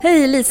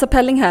Hej, Lisa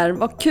Pelling här.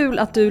 Vad kul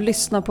att du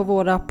lyssnar på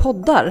våra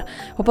poddar.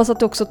 Hoppas att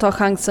du också tar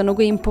chansen att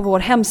gå in på vår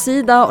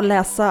hemsida och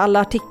läsa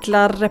alla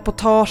artiklar,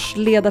 reportage,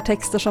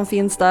 ledartexter som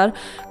finns där.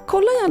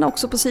 Kolla gärna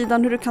också på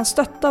sidan hur du kan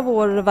stötta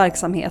vår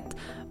verksamhet.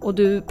 Och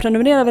du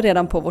prenumererar väl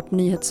redan på vårt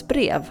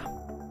nyhetsbrev.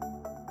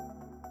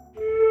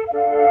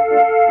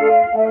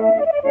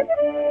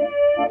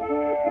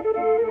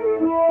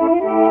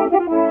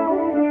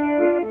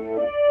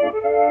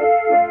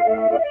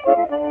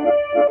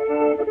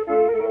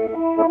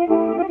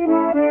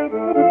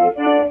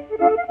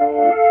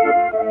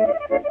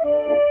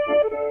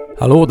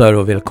 Hallå där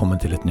och välkommen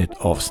till ett nytt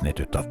avsnitt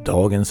utav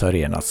Dagens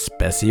Arenas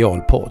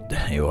specialpodd.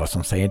 Jag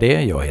som säger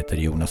det, jag heter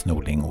Jonas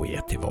Nordling och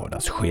är till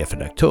vardags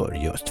chefredaktör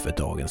just för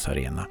Dagens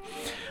Arena.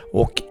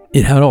 Och i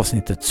det här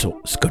avsnittet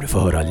så ska du få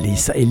höra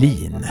Lisa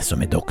Elin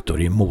som är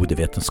doktor i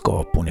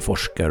modevetenskap. Hon är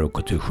forskare och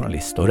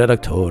kulturjournalist och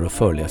redaktör och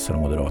föreläsare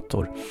och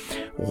moderator.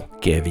 Och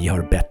vi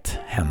har bett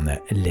henne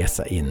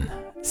läsa in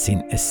sin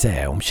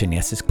essä om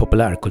kinesisk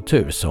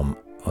populärkultur som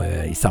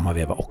i samma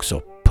veva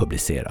också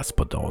publiceras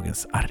på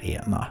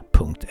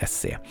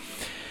dagensarena.se.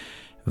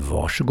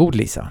 Varsågod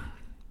Lisa.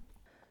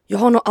 Jag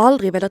har nog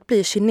aldrig velat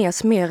bli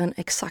kines mer än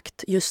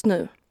exakt just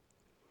nu.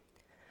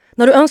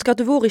 När du önskar att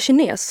du vore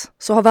kines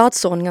så har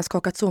världsordningen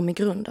skakats om i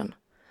grunden.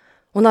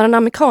 Och när den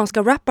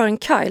amerikanska rapparen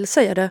Kyle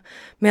säger det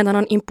medan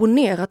han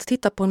imponerat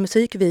tittar på en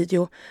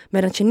musikvideo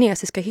med den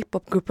kinesiska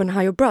hiphopgruppen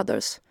Higher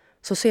Brothers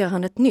så ser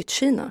han ett nytt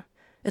Kina.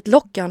 Ett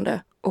lockande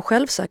och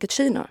självsäkert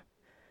Kina.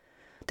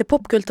 Det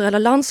popkulturella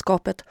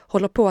landskapet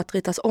håller på att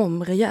ritas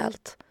om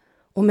rejält.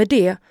 Och med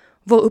det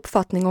vår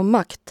uppfattning om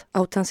makt,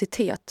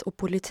 autenticitet och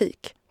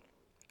politik.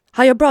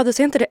 Higher Brothers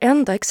är inte det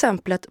enda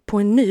exemplet på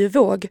en ny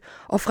våg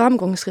av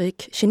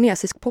framgångsrik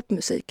kinesisk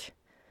popmusik.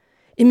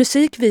 I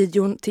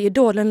musikvideon till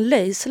idolen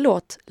Leis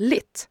låt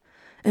Lit,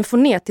 en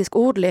fonetisk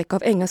ordlek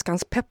av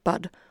engelskans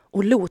peppad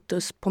och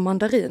Lotus på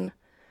mandarin,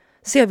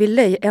 ser vi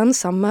Lei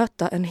ensam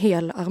möta en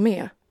hel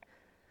armé.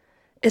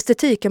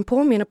 Estetiken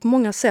påminner på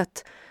många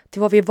sätt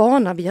till vad vi är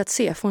vana vid att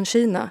se från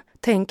Kina,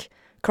 tänk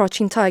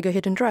Crouching Tiger,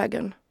 Hidden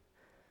Dragon.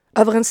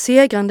 Över en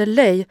segrande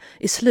Lei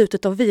i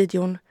slutet av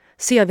videon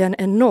ser vi en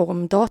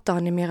enorm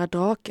dataanimerad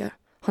drake,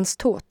 hans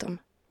totem.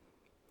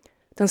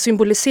 Den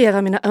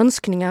symboliserar mina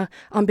önskningar,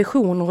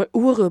 ambitioner och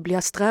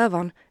orubbliga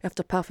strävan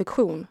efter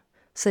perfektion,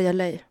 säger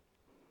Lei.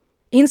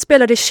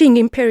 Inspelad i Qing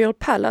Imperial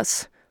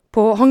Palace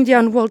på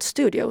Hongdian World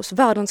Studios,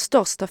 världens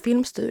största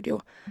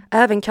filmstudio,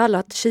 även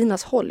kallat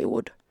Kinas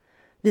Hollywood,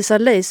 visar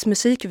Leis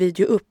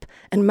musikvideo upp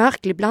en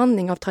märklig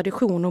blandning av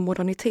tradition och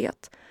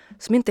modernitet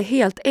som inte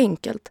helt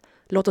enkelt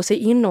låter sig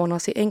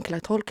inordnas i enkla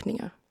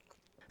tolkningar.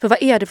 För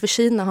vad är det för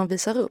Kina han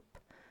visar upp?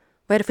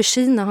 Vad är det för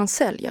Kina han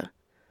säljer?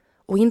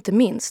 Och inte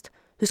minst,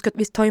 hur ska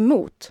vi ta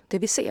emot det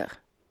vi ser?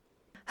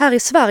 Här i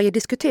Sverige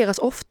diskuteras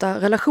ofta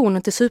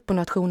relationen till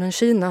supernationen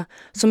Kina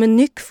som en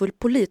nyckfull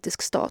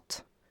politisk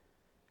stat.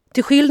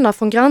 Till skillnad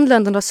från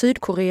grannländerna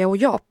Sydkorea och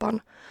Japan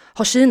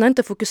har Kina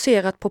inte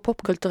fokuserat på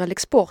popkulturell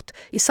export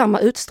i samma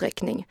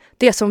utsträckning,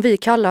 det som vi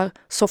kallar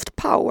soft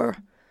power,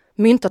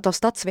 myntat av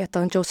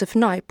statsvetaren Joseph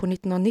Nye på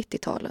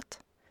 1990-talet.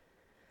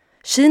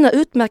 Kina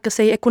utmärker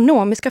sig i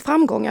ekonomiska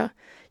framgångar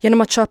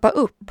genom att köpa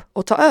upp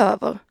och ta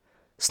över,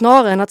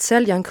 snarare än att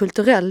sälja en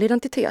kulturell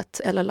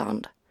identitet eller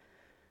land.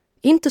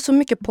 Inte så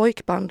mycket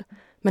pojkband,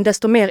 men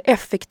desto mer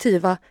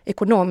effektiva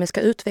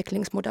ekonomiska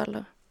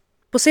utvecklingsmodeller.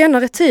 På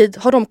senare tid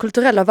har de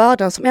kulturella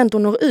värden som ändå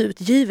når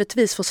ut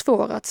givetvis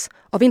försvårats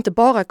av inte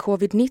bara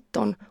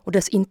covid-19 och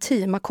dess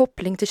intima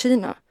koppling till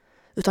Kina,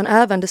 utan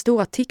även det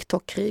stora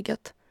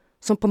TikTok-kriget,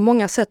 som på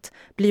många sätt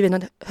blivit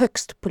en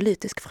högst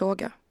politisk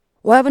fråga.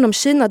 Och även om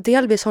Kina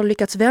delvis har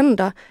lyckats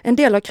vända en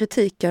del av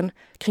kritiken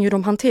kring hur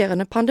de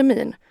hanterade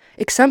pandemin,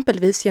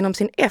 exempelvis genom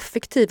sin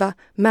effektiva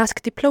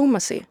mask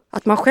diplomacy,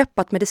 att man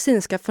skeppat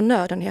medicinska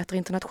förnödenheter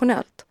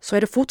internationellt, så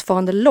är det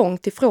fortfarande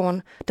långt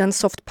ifrån den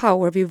soft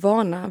power vi är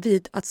vana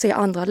vid att se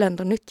andra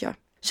länder nyttja.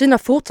 Kina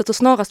fortsätter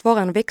snarast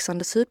vara en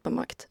växande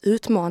supermakt,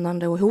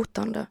 utmanande och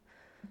hotande,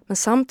 men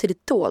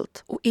samtidigt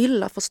dolt och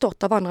illa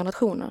förstått av andra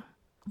nationer.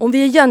 Om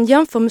vi igen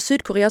jämför med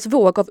Sydkoreas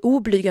våg av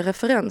oblyga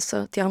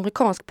referenser till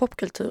amerikansk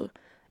popkultur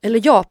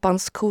eller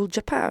Japans Cool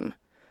Japan,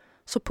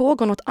 så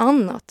pågår något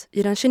annat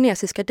i den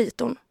kinesiska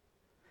diton.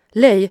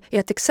 Lei är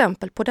ett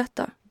exempel på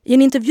detta. I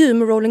en intervju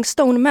med Rolling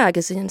Stone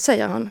Magazine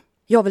säger han: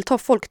 "Jag vill ta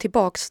folk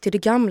tillbaks till det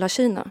gamla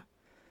Kina.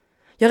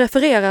 Jag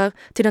refererar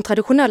till den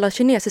traditionella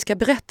kinesiska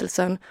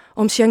berättelsen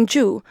om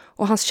Xiangju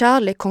och hans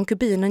kärlek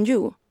konkubinen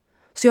Yu.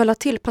 Så jag la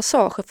till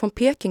passager från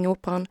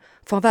Pekingoperan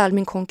Farväl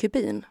min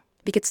konkubin,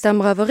 vilket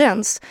stämmer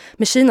överens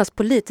med Kinas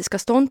politiska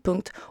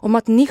ståndpunkt om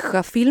att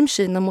nischa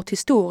filmkina mot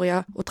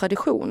historia och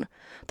tradition,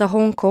 där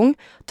Hongkong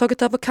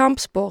tagit över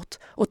kampsport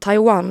och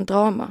Taiwan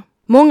drama.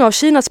 Många av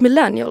Kinas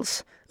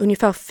millennials,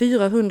 ungefär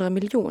 400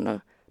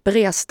 miljoner,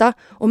 beresta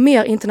och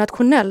mer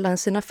internationella än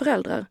sina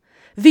föräldrar,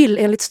 vill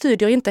enligt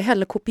studier inte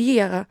heller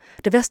kopiera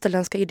det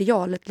västerländska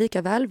idealet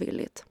lika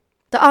välvilligt.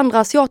 Där andra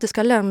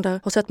asiatiska länder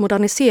har sett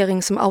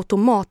modernisering som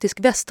automatisk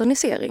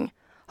westernisering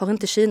har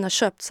inte Kina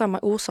köpt samma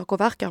orsak- och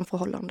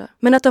verkan-förhållande.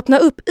 Men att öppna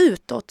upp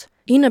utåt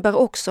innebär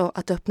också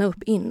att öppna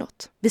upp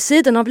inåt. Vid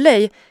sidan av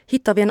Lei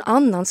hittar vi en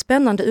annan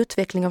spännande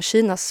utveckling av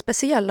Kinas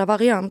speciella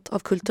variant av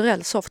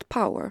kulturell soft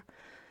power,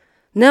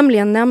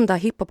 nämligen nämnda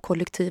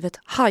hiphop-kollektivet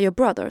Higher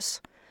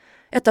Brothers,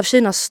 ett av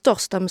Kinas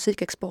största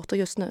musikexporter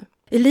just nu.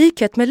 I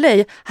likhet med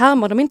Lei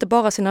härmar de inte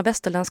bara sina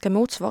västerländska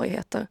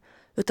motsvarigheter,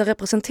 utan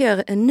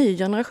representerar en ny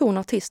generation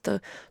artister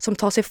som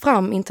tar sig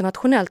fram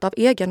internationellt av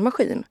egen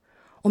maskin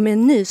och med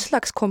en ny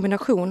slags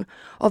kombination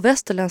av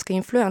västerländska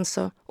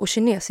influenser och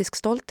kinesisk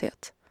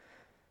stolthet.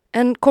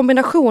 En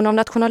kombination av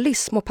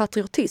nationalism och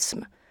patriotism,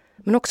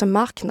 men också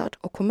marknad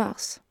och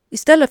kommers.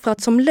 Istället för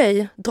att som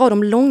Lei dra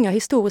de långa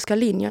historiska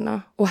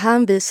linjerna och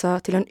hänvisa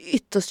till en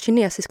ytterst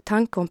kinesisk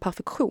tanke om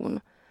perfektion,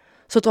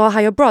 så drar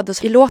Higher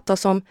Brothers i låtar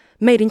som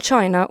Made in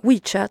China,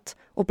 WeChat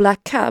och Black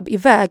Cab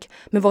iväg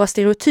med våra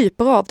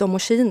stereotyper av dem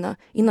och Kina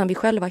innan vi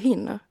själva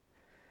hinner.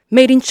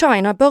 Made in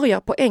China börjar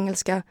på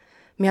engelska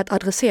med att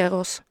adressera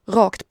oss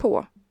rakt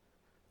på.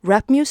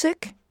 Rap music?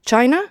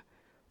 China?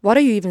 What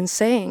are you even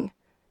saying?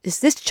 Is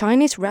this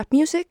Chinese rap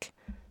music?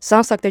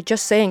 Sounds like they're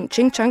just saying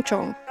ching chang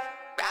chong.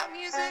 Rap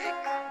music?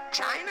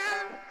 China?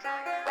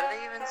 What are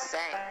they even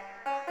saying?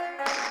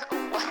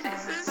 What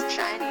is this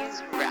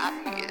Chinese rap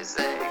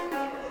music?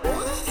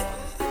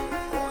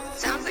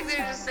 Sounds like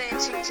they're just saying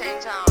ching chang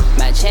chong.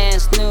 My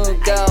chance new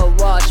go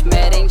watch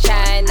Made in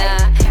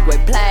China. We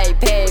play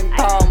ping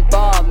pong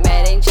ball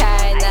Made in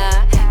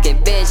China.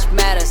 Get bitch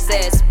matter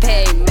says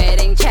pay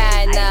Made in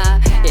China.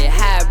 Yeah,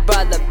 Higher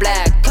Brother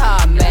black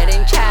car Made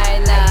in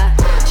China.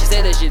 She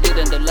said that she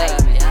didn't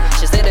love me.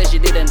 She said that she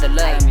didn't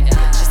love me.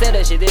 She said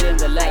that she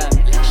didn't love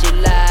me. She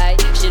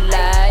lied, she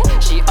lied.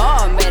 She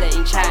all made it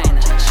in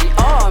China. She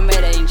all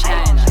made it in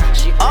China.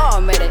 She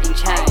all made it in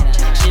China.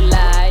 She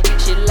lied,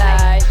 she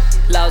lied.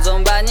 老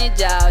总把你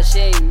叫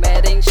醒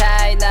Made in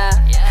China，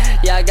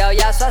 牙膏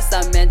牙刷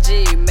上面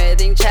挤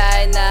Made in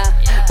China，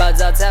 爆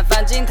早餐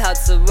放进陶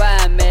瓷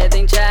碗 Made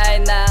in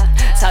China，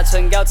 擦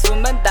唇膏出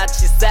门打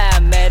起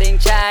伞 Made in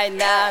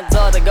China，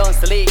 坐在公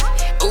司里，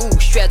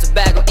旋转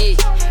办公椅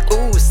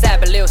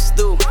，360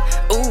度，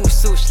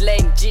速写雷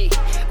击，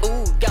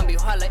钢笔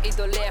画了一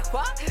朵莲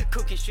花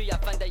 ，cookie 需要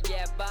放到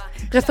夜吧。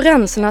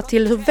 Referenserna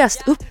till hur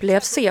väst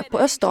upplevs se på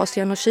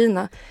Östasien och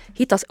Kina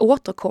hittas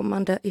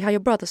återkommande i Higher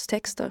Brothers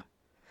texter.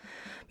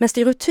 Men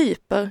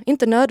stereotyper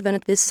inte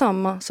nödvändigtvis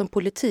samma som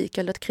politik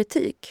eller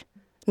kritik.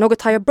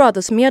 Något Higher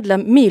Brothers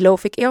medlem Milo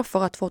fick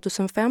erfara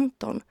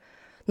 2015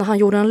 när han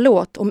gjorde en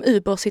låt om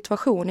Ubers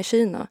situation i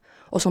Kina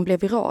och som blev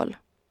viral.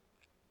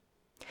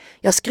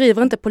 Jag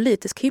skriver inte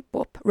politisk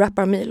hiphop,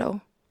 rappar Milo.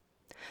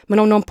 Men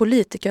om någon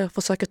politiker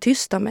försöker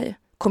tysta mig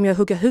kommer jag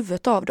hugga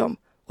huvudet av dem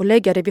och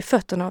lägga det vid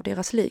fötterna av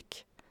deras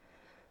lik.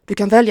 Du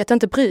kan välja att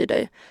inte bry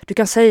dig. Du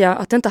kan säga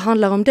att det inte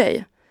handlar om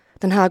dig.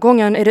 Den här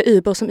gången är det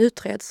Uber som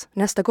utreds.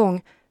 Nästa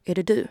gång är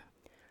det du.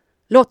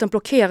 Låten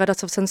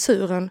blockerades av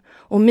censuren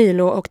och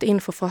Milo åkte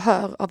in för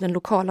förhör av den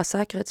lokala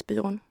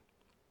säkerhetsbyrån.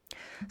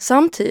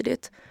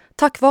 Samtidigt,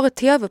 tack vare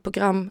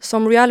tv-program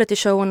som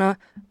realityshowerna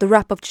The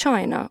Rap of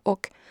China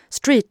och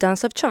Street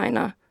Dance of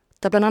China,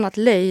 där bland annat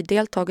Lei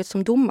deltagit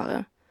som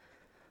domare,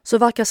 så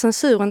verkar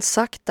censuren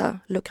sakta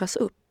luckras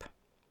upp.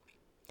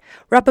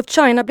 Rap of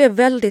China blev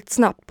väldigt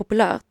snabbt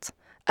populärt,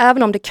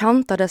 även om det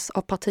kantades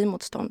av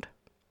partimotstånd.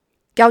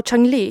 Gao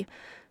Changli,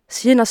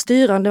 Kinas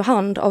styrande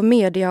hand av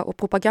media och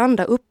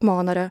propaganda,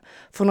 uppmanade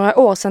för några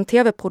år sedan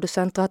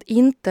tv-producenter att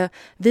inte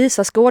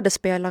visa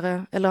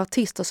skådespelare eller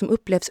artister som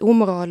upplevs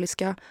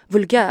omoraliska,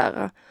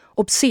 vulgära,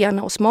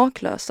 obscena och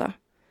smaklösa,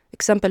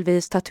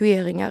 exempelvis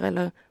tatueringar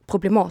eller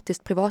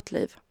problematiskt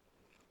privatliv.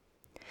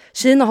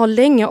 Kina har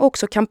länge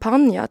också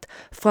kampanjat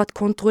för att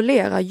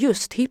kontrollera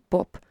just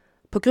hiphop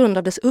på grund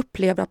av dess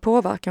upplevda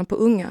påverkan på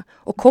unga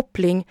och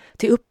koppling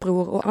till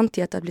uppror och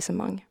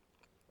antietablissemang.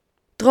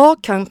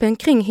 Dragkampen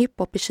kring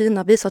hiphop i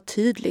Kina visar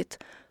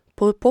tydligt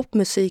på hur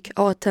popmusik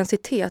av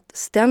autenticitet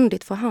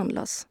ständigt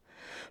förhandlas,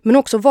 men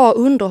också var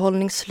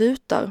underhållning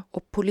slutar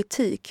och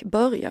politik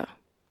börjar.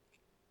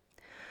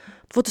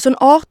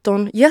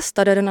 2018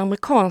 gästade den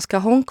amerikanska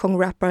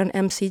Hongkong-rapparen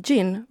MC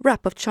Jin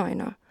Rap of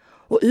China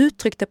och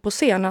uttryckte på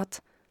scen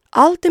att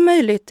allt är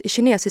möjligt i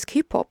kinesisk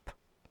hiphop.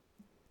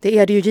 Det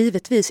är det ju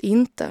givetvis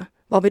inte,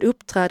 varvid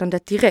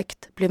uppträdandet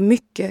direkt blev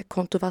mycket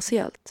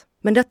kontroversiellt.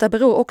 Men detta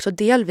beror också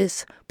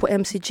delvis på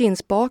MC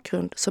Jins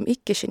bakgrund som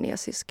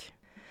icke-kinesisk.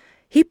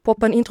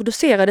 Hiphopen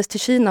introducerades till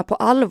Kina på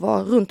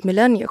allvar runt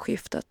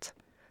millennieskiftet,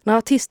 när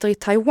artister i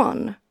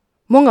Taiwan,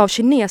 många av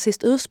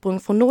kinesiskt ursprung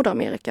från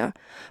Nordamerika,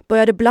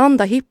 började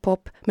blanda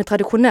hiphop med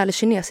traditionell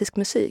kinesisk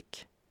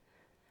musik.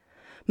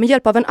 Med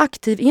hjälp av en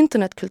aktiv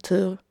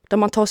internetkultur där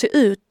man tar sig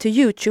ut till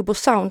YouTube och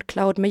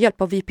Soundcloud med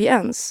hjälp av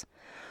VPNs,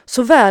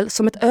 såväl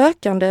som ett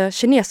ökande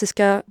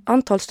kinesiska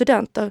antal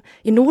studenter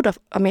i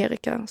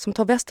Nordamerika som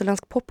tar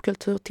västerländsk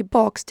popkultur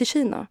tillbaks till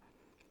Kina.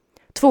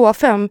 2 av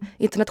 5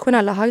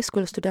 internationella high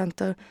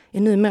school-studenter är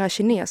numera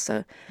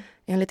kineser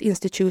enligt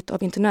Institute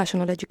of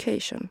International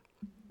Education.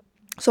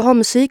 Så har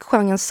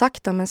musikgenren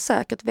sakta men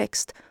säkert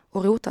växt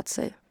och rotat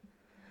sig.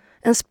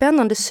 En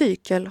spännande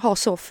cykel har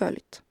så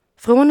följt,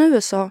 från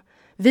USA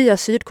via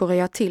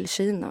Sydkorea till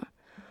Kina.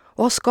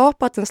 och har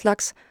skapat en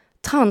slags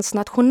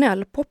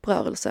transnationell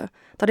poprörelse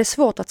där det är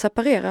svårt att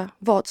separera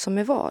vad som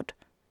är vad.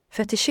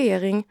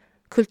 Fetischering,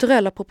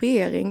 kulturell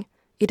appropriering,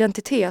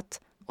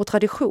 identitet och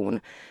tradition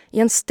i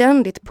en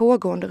ständigt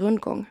pågående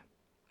rundgång.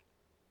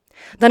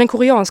 När den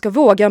koreanska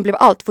vågen blev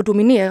allt för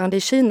dominerande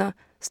i Kina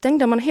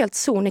stängde man helt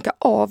sonika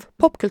av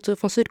popkultur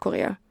från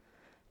Sydkorea,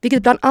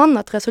 vilket bland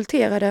annat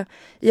resulterade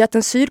i att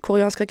den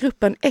sydkoreanska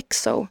gruppen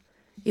EXO,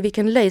 i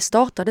vilken Lay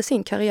startade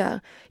sin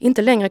karriär,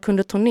 inte längre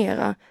kunde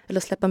turnera eller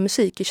släppa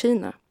musik i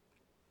Kina.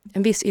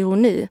 En viss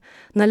ironi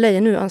när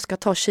Lay nu önskar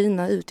ta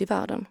Kina ut i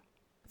världen.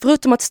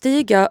 Förutom att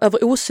stiga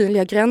över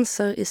osynliga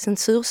gränser i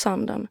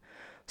censursanden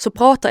så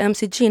pratar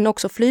MC Jin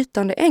också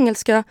flytande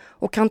engelska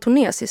och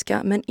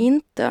kantonesiska men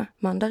inte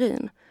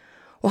mandarin.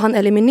 Och han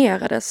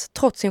eliminerades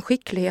trots sin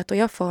skicklighet och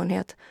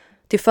erfarenhet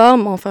till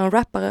förmån för en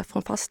rappare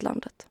från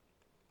fastlandet.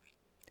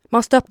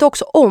 Man stöpte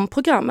också om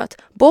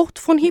programmet bort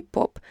från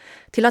hiphop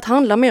till att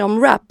handla mer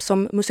om rap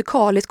som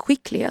musikalisk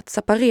skicklighet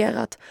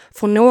separerat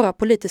från några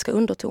politiska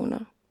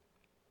undertoner.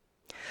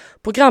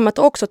 Programmet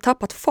har också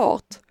tappat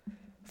fart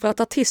för att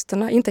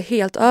artisterna inte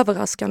helt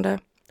överraskande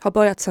har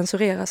börjat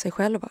censurera sig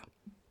själva.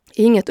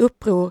 Inget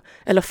uppror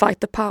eller fight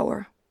the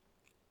power.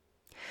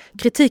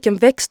 Kritiken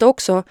växte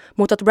också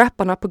mot att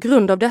rapparna på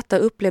grund av detta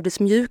upplevdes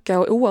mjuka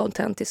och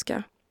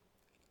oautentiska.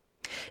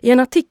 I en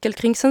artikel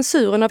kring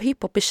censuren av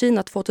hiphop i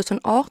Kina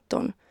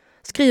 2018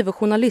 skriver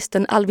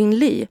journalisten Alvin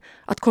Lee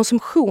att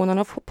konsumtionen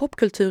av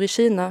popkultur i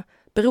Kina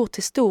beror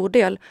till stor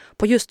del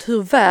på just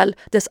hur väl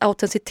dess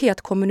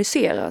autenticitet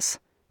kommuniceras,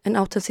 en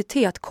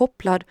autenticitet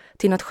kopplad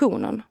till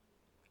nationen.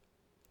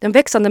 Den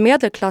växande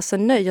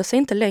medelklassen nöjer sig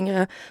inte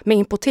längre med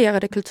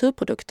importerade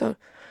kulturprodukter.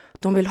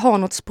 De vill ha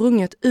något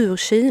sprunget ur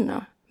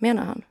Kina,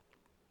 menar han.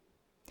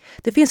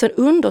 Det finns en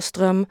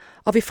underström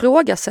av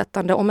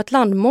ifrågasättande om ett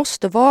land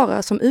måste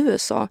vara som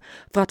USA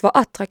för att vara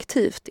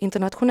attraktivt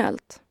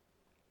internationellt.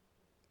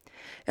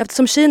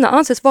 Eftersom Kina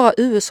anses vara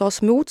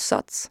USAs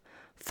motsats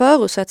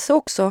förutsätts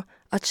också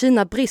att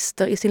Kina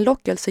brister i sin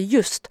lockelse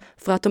just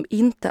för att de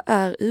inte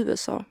är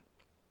USA.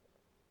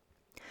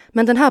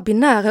 Men den här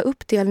binära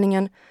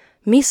uppdelningen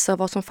missar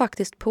vad som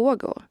faktiskt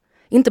pågår.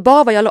 Inte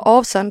bara vad gäller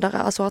avsändare,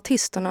 alltså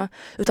artisterna,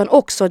 utan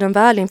också den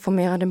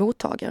välinformerade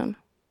mottagaren.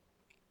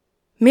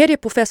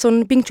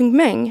 Medieprofessorn Bing-Chun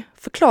Meng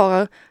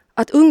förklarar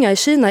att unga i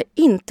Kina är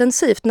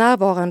intensivt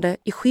närvarande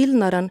i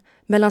skillnaden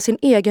mellan sin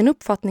egen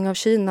uppfattning av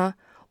Kina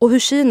och hur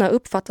Kina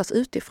uppfattas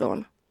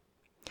utifrån.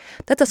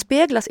 Detta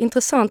speglas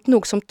intressant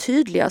nog som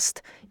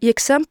tydligast i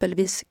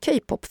exempelvis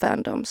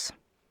K-pop-fandoms.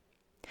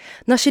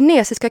 När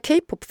kinesiska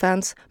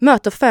K-pop-fans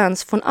möter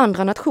fans från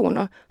andra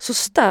nationer så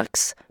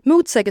stärks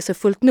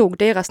motsägelsefullt nog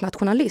deras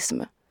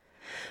nationalism.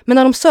 Men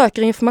när de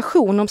söker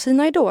information om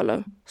sina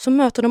idoler så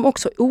möter de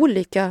också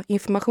olika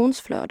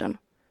informationsflöden.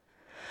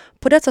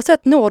 På detta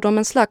sätt når de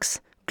en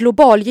slags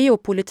global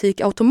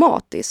geopolitik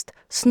automatiskt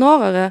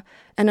snarare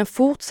än en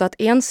fortsatt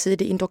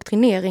ensidig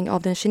indoktrinering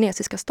av den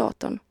kinesiska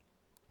staten.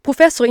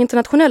 Professor i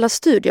internationella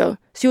studier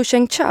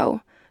Xiu-Sheng Chao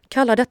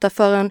kallar detta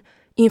för en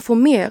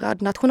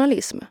informerad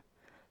nationalism,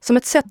 som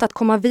ett sätt att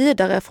komma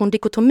vidare från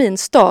dikotomin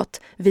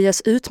stat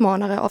vs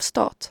utmanare av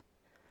stat.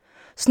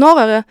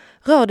 Snarare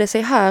rör det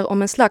sig här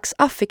om en slags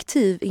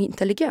affektiv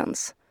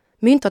intelligens,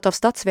 myntat av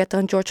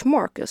statsvetaren George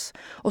Marcus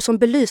och som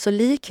belyser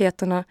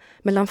likheterna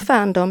mellan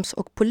fandoms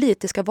och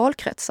politiska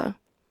valkretsar.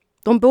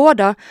 De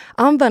båda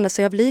använder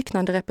sig av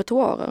liknande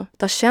repertoarer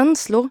där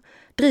känslor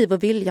driver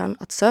viljan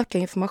att söka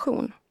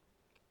information.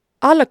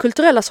 Alla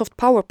kulturella soft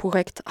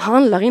power-projekt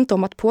handlar inte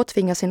om att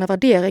påtvinga sina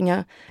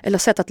värderingar eller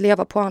sätt att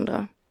leva på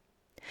andra.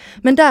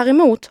 Men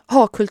däremot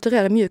har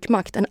kulturell mjuk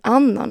makt en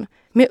annan,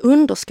 mer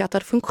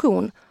underskattad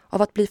funktion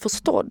av att bli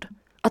förstådd,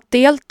 att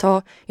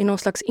delta i någon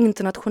slags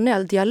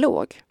internationell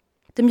dialog.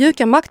 Det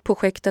mjuka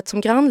maktprojektet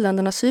som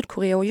grannländerna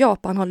Sydkorea och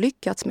Japan har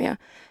lyckats med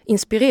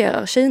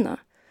inspirerar Kina.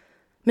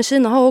 Men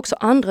Kina har också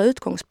andra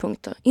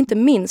utgångspunkter, inte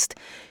minst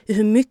i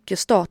hur mycket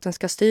staten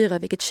ska styra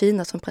vilket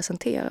Kina som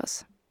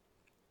presenteras.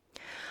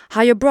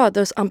 Higher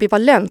Brothers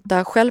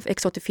ambivalenta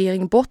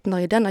självexotifiering bottnar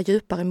i denna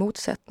djupare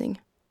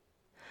motsättning.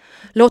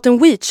 Låten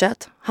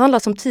WeChat handlar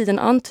som titeln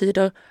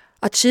antyder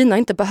att Kina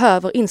inte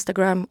behöver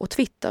Instagram och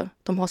Twitter,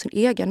 de har sin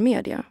egen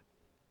media.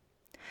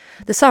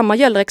 Detsamma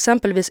gäller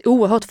exempelvis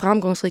oerhört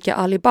framgångsrika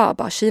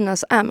Alibaba,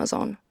 Kinas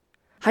Amazon.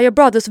 Higher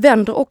Brothers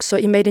vänder också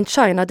i Made in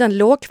China den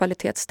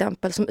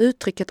lågkvalitetsstämpel som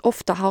uttrycket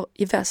ofta har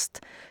i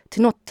väst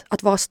till något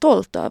att vara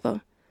stolt över,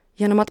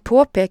 genom att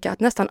påpeka att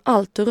nästan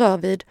allt du rör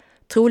vid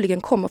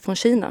troligen kommer från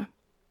Kina.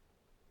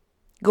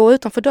 Gå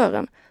utanför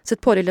dörren,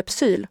 sätt på dig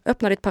Lypsyl,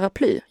 öppna ditt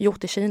paraply,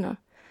 gjort i Kina.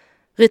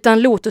 Rita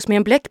en lotus med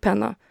en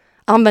bläckpenna,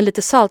 använd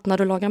lite salt när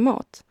du lagar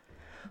mat.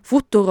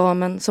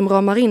 Fotoramen som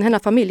ramar in hela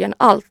familjen,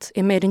 allt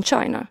är Made in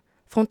China.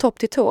 Från topp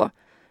till tå.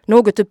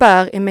 Något du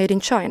bär är Made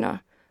in China.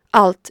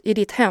 Allt i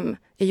ditt hem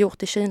är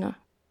gjort i Kina.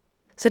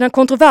 Sedan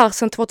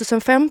kontroversen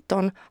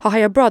 2015 har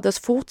Higher Brothers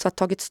fortsatt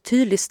tagit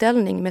tydlig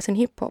ställning med sin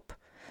hiphop.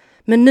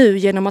 Men nu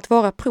genom att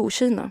vara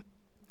pro-Kina.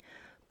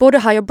 Både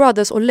Higher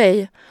Brothers och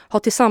Lay har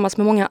tillsammans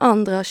med många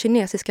andra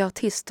kinesiska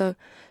artister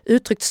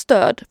uttryckt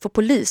stöd för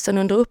polisen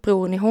under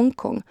upproren i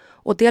Hongkong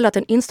och delat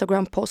en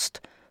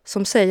Instagram-post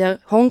som säger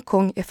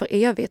Hongkong är för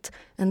evigt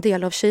en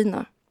del av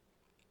Kina.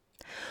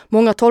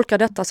 Många tolkar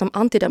detta som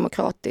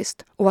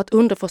antidemokratiskt och att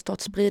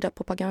underförstått sprida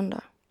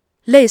propaganda.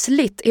 Leis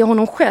lit är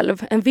honom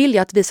själv en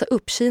vilja att visa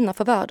upp Kina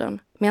för världen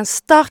med en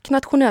stark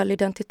nationell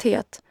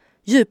identitet,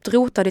 djupt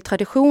rotad i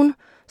tradition,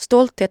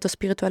 stolthet och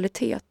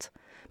spiritualitet,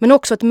 men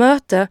också ett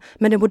möte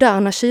med det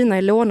moderna Kina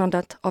i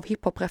lånandet av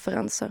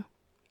hiphop-referenser.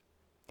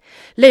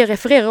 Lei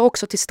refererar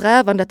också till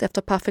strävandet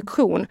efter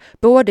perfektion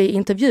både i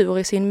intervjuer och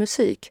i sin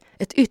musik,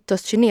 ett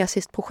ytterst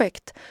kinesiskt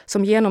projekt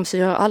som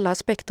genomsyrar alla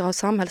aspekter av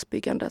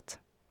samhällsbyggandet.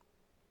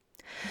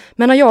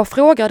 Men när jag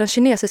frågar den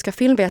kinesiska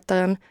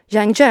filmvetaren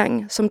Yang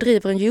Jiang, som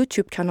driver en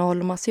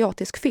YouTube-kanal om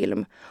asiatisk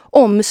film,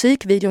 om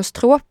musikvideons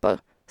troper,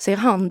 ser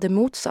han det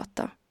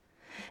motsatta.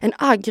 En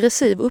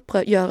aggressiv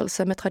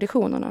upprörelse med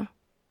traditionerna.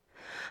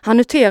 Han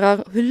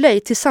noterar hur Lei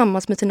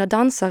tillsammans med sina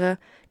dansare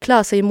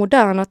klär sig i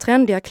moderna,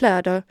 trendiga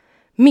kläder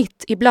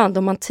mitt ibland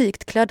de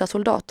antikt klädda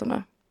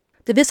soldaterna.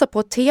 Det visar på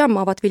ett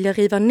tema av att vilja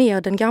riva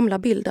ner den gamla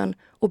bilden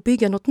och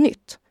bygga något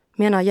nytt,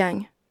 menar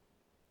Yang.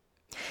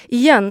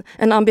 Igen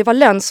en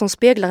ambivalens som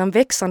speglar en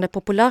växande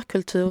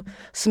populärkultur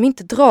som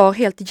inte drar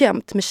helt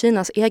jämnt med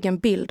Kinas egen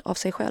bild av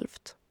sig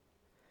självt.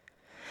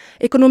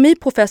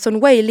 Ekonomiprofessorn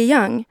Wei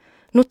Liang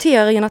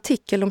noterar i en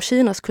artikel om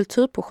Kinas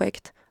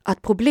kulturprojekt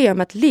att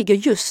problemet ligger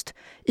just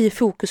i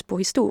fokus på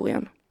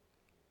historien.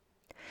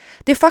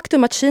 Det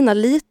faktum att Kina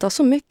litar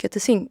så mycket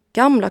till sin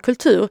gamla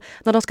kultur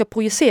när de ska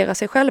projicera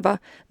sig själva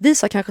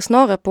visar kanske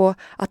snarare på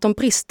att de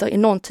brister i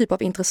någon typ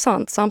av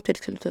intressant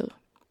samtidskultur.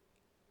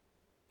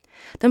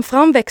 Den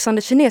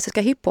framväxande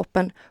kinesiska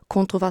hiphopen,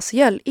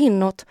 kontroversiell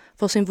inåt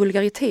för sin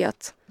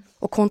vulgaritet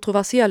och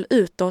kontroversiell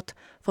utåt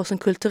för sin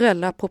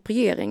kulturella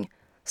appropriering,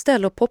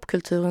 ställer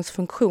popkulturens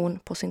funktion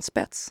på sin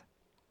spets.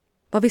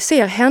 Vad vi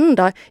ser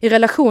hända i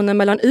relationen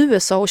mellan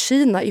USA och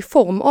Kina i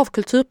form av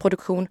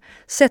kulturproduktion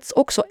sätts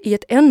också i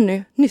ett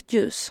ännu nytt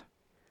ljus.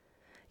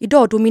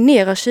 Idag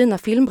dominerar Kina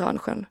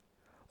filmbranschen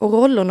och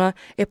rollerna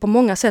är på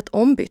många sätt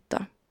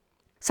ombytta.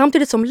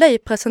 Samtidigt som Lei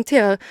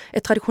presenterar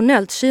ett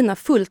traditionellt Kina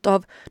fullt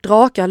av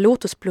drakar,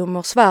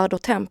 lotusblommor, svärd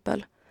och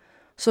tempel,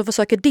 så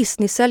försöker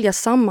Disney sälja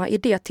samma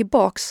idé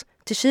tillbaks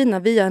till Kina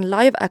via en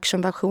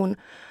live-action-version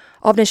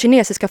av den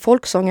kinesiska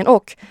folksången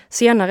och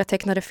senare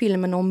tecknade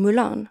filmen om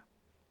Mulan.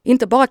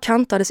 Inte bara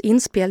kantades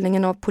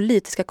inspelningen av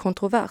politiska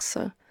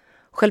kontroverser.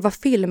 Själva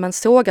filmen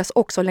sågas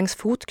också längs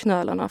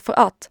fotknölarna för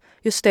att,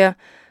 just det,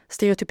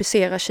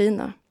 stereotypisera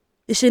Kina.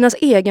 I Kinas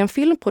egen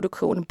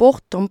filmproduktion,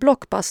 bortom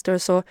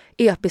blockbusters och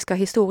episka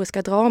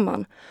historiska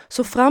draman,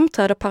 så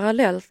framträder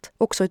parallellt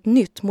också ett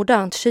nytt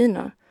modernt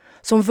Kina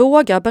som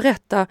vågar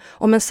berätta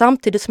om en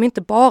samtid som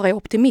inte bara är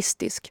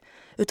optimistisk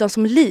utan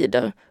som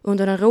lider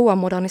under den råa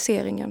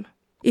moderniseringen.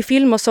 I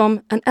filmer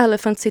som An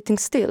Elephant Sitting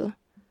Still,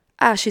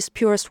 Ash is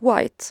Purest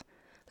White,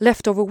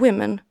 Leftover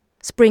Women,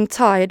 Spring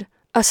Tide,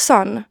 A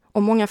Sun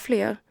och många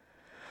fler,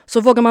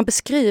 så vågar man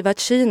beskriva ett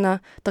Kina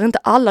där inte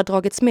alla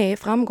dragits med i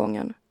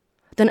framgången.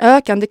 Den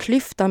ökande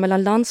klyftan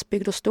mellan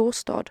landsbygd och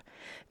storstad,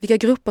 vilka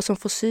grupper som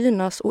får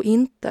synas och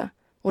inte,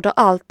 och där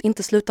allt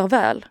inte slutar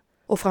väl,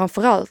 och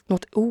framförallt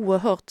något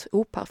oerhört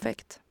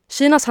operfekt.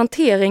 Kinas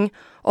hantering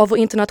av vår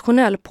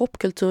internationell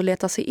popkultur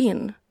letar sig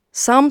in,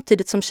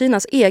 samtidigt som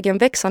Kinas egen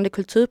växande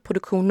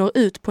kulturproduktion når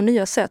ut på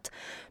nya sätt,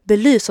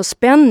 belyser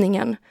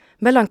spänningen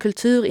mellan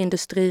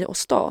kulturindustri och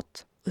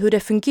stat, och hur det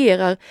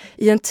fungerar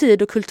i en tid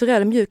då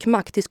kulturell mjuk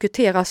makt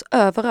diskuteras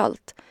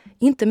överallt,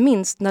 inte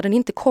minst när den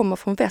inte kommer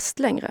från väst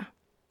längre.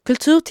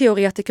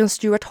 Kulturteoretikern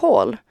Stuart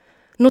Hall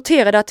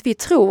noterade att vi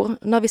tror,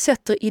 när vi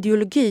sätter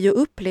ideologi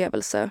och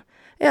upplevelse,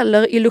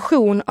 eller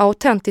illusion av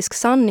autentisk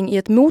sanning i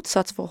ett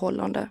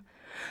motsatsförhållande,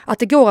 att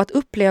det går att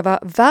uppleva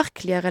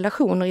verkliga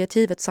relationer i ett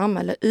givet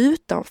samhälle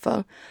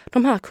utanför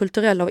de här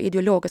kulturella och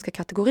ideologiska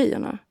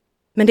kategorierna.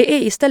 Men det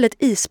är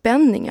istället i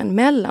spänningen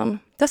mellan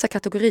dessa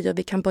kategorier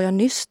vi kan börja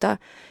nysta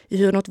i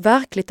hur något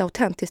verkligt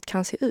autentiskt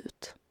kan se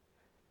ut.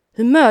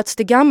 Hur möts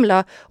det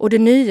gamla och det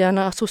nya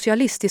när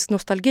socialistisk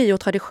nostalgi och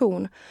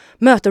tradition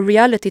möter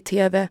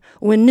reality-tv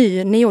och en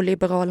ny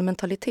neoliberal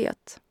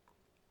mentalitet?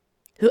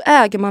 Hur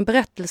äger man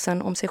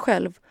berättelsen om sig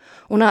själv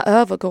och när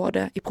övergår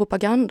det i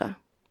propaganda?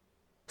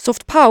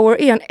 Soft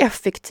power är en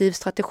effektiv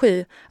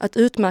strategi att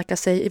utmärka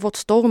sig i vårt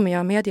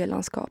stormiga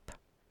medielandskap.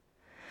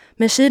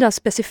 Men Kinas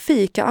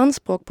specifika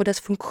anspråk på dess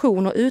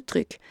funktion och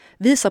uttryck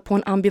visar på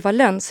en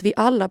ambivalens vi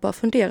alla bör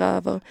fundera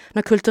över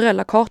när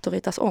kulturella kartor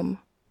ritas om.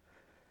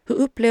 Hur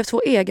upplevs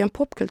vår egen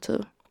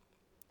popkultur?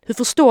 Hur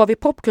förstår vi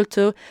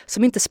popkultur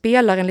som inte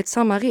spelar enligt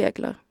samma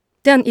regler?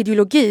 Den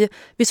ideologi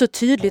vi så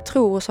tydligt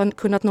tror oss ha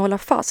kunnat nåla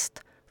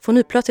fast får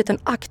nu plötsligt en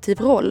aktiv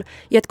roll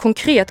i ett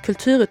konkret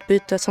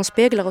kulturutbyte som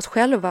speglar oss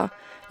själva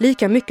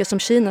lika mycket som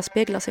Kina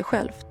speglar sig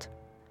självt.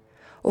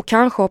 Och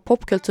kanske har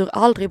popkultur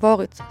aldrig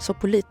varit så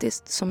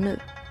politiskt som nu.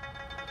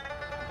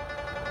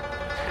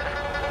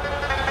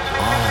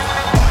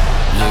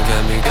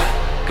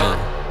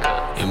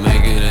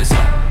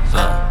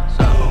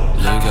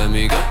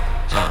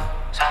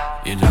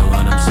 You know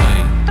what I'm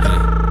saying?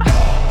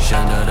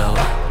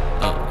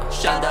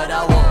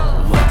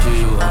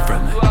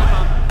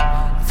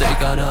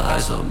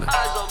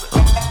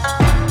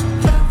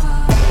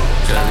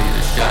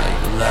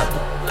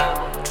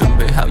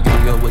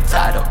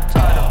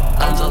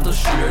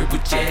 而不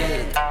见，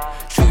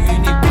出于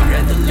你不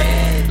染的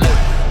脸。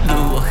路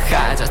我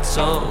还在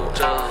走，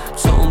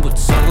从不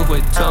曾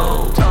回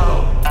头，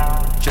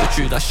就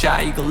去到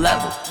下一个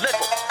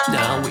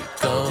level。Now we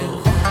go，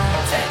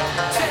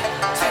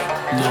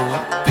 路我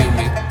beat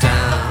me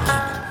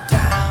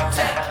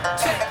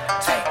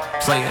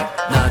down，play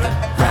another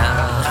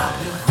round，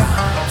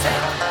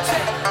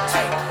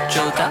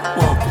 就当我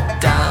不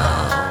到，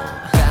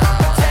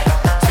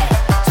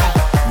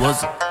我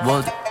走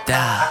我的道。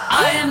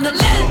I am the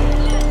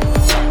land。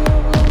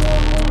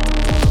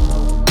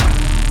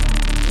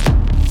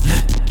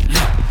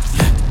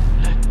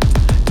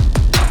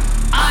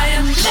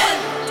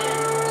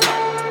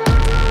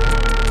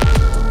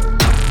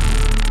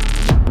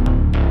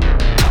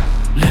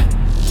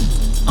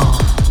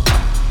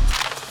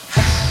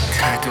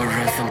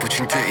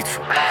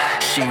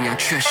信仰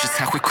确实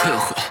才会困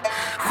惑，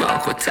惶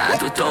惑太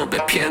多都被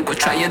骗过，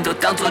传言都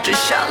当作真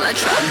相来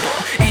传播，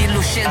一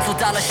路线走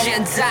到了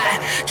现在，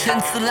陈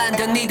词滥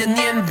调你的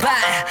年代，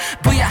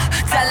不要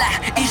再来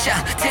异想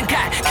天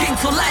开， King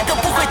从来都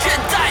不会倦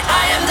怠。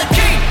 I am the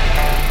King，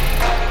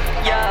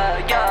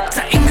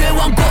 在音乐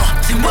王国，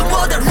请问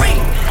我的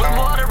ring，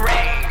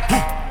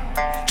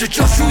 这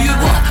就属于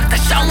我，带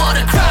上我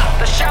的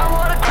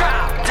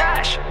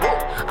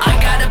crowd，I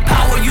got the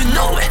power you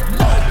know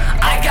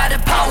it，I got the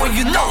power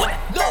you know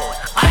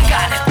it，I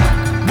got it。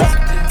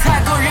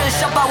 太多人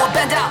想把我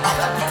ban掉，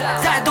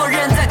太多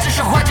人在指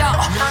手画脚，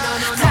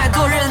太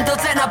多人都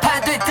在那排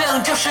队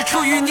等，就是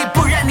出于你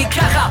不让你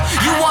看好。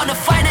 You wanna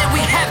fight it, we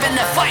having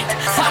a fight，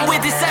 Time we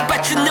decide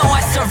but you know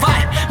I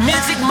survive，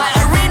 Music my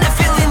arena,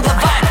 feeling the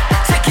vibe，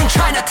 Taking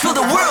China to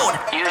the world，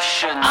 You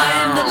should know I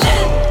am the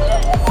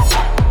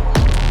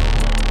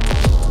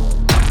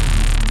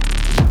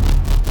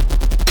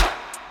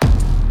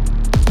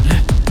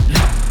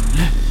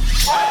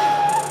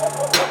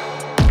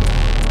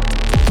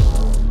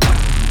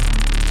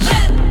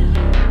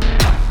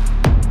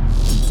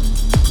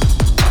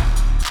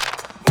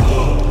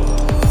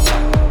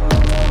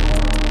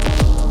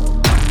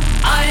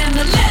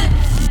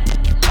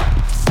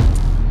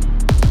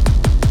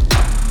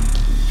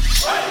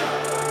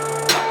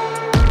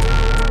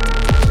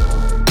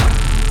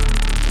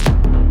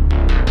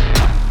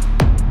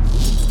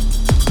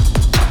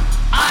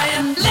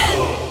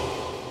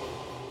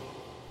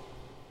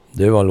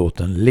var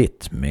låten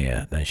Lit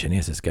med den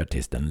kinesiska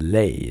artisten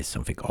Lei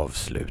som fick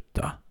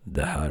avsluta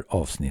det här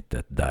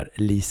avsnittet där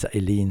Lisa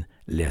Elin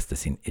läste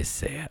sin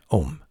essä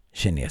om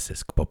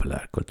kinesisk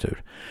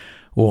populärkultur.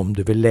 Och om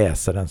du vill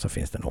läsa den så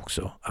finns den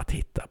också att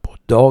hitta på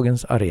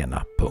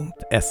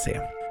dagensarena.se.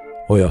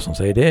 Och jag som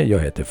säger det, jag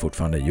heter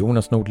fortfarande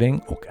Jonas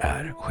Nordling och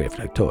är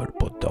chefredaktör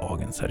på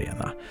Dagens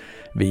Arena.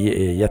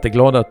 Vi är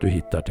jätteglada att du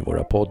hittar till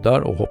våra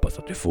poddar och hoppas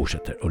att du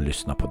fortsätter att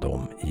lyssna på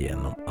dem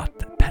genom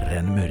att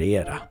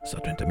prenumerera så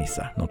att du inte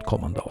missar något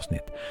kommande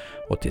avsnitt.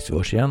 Och tills vi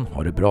hörs igen,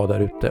 ha det bra där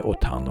ute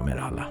och ta hand om er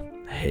alla.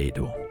 Hej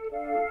då!